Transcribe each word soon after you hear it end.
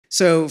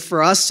So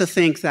for us to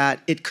think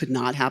that it could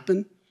not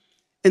happen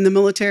in the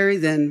military,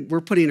 then we're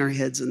putting our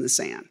heads in the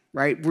sand,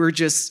 right? We're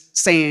just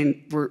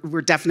saying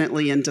we're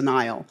definitely in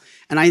denial.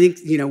 And I think,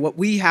 what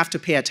we have to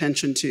pay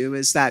attention to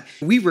is that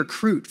we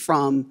recruit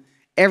from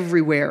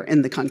everywhere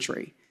in the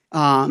country.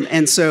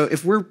 And so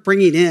if we're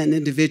bringing in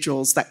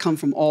individuals that come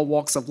from all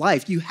walks of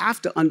life, you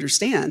have to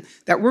understand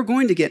that we're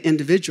going to get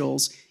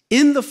individuals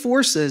in the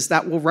forces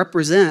that will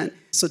represent.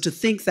 So to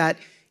think that,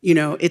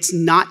 it's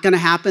not going to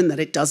happen, that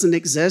it doesn't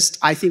exist,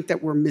 I think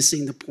that we're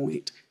missing the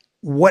point.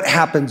 What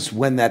happens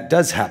when that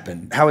does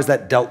happen? How is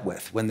that dealt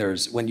with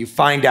when you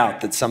find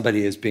out that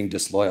somebody is being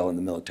disloyal in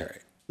the military?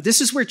 This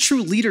is where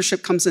true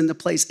leadership comes into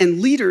place. And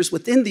leaders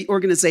within the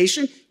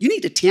organization, you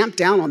need to tamp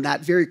down on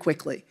that very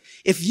quickly.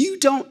 If you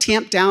don't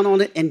tamp down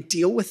on it and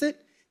deal with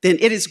it, then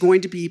it is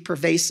going to be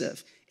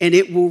pervasive. And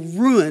it will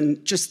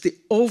ruin just the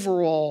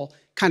overall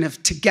kind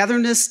of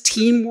togetherness,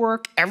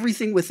 teamwork,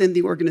 everything within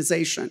the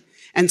organization.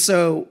 And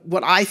so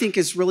what I think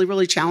is really,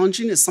 really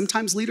challenging is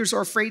sometimes leaders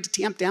are afraid to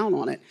tamp down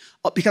on it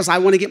because I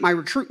want to get my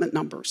recruitment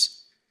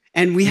numbers.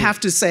 And we have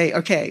to say,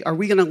 okay, are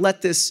we going to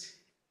let this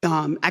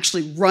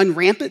actually run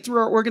rampant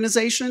through our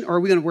organization, or are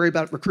we going to worry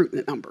about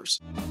recruitment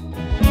numbers?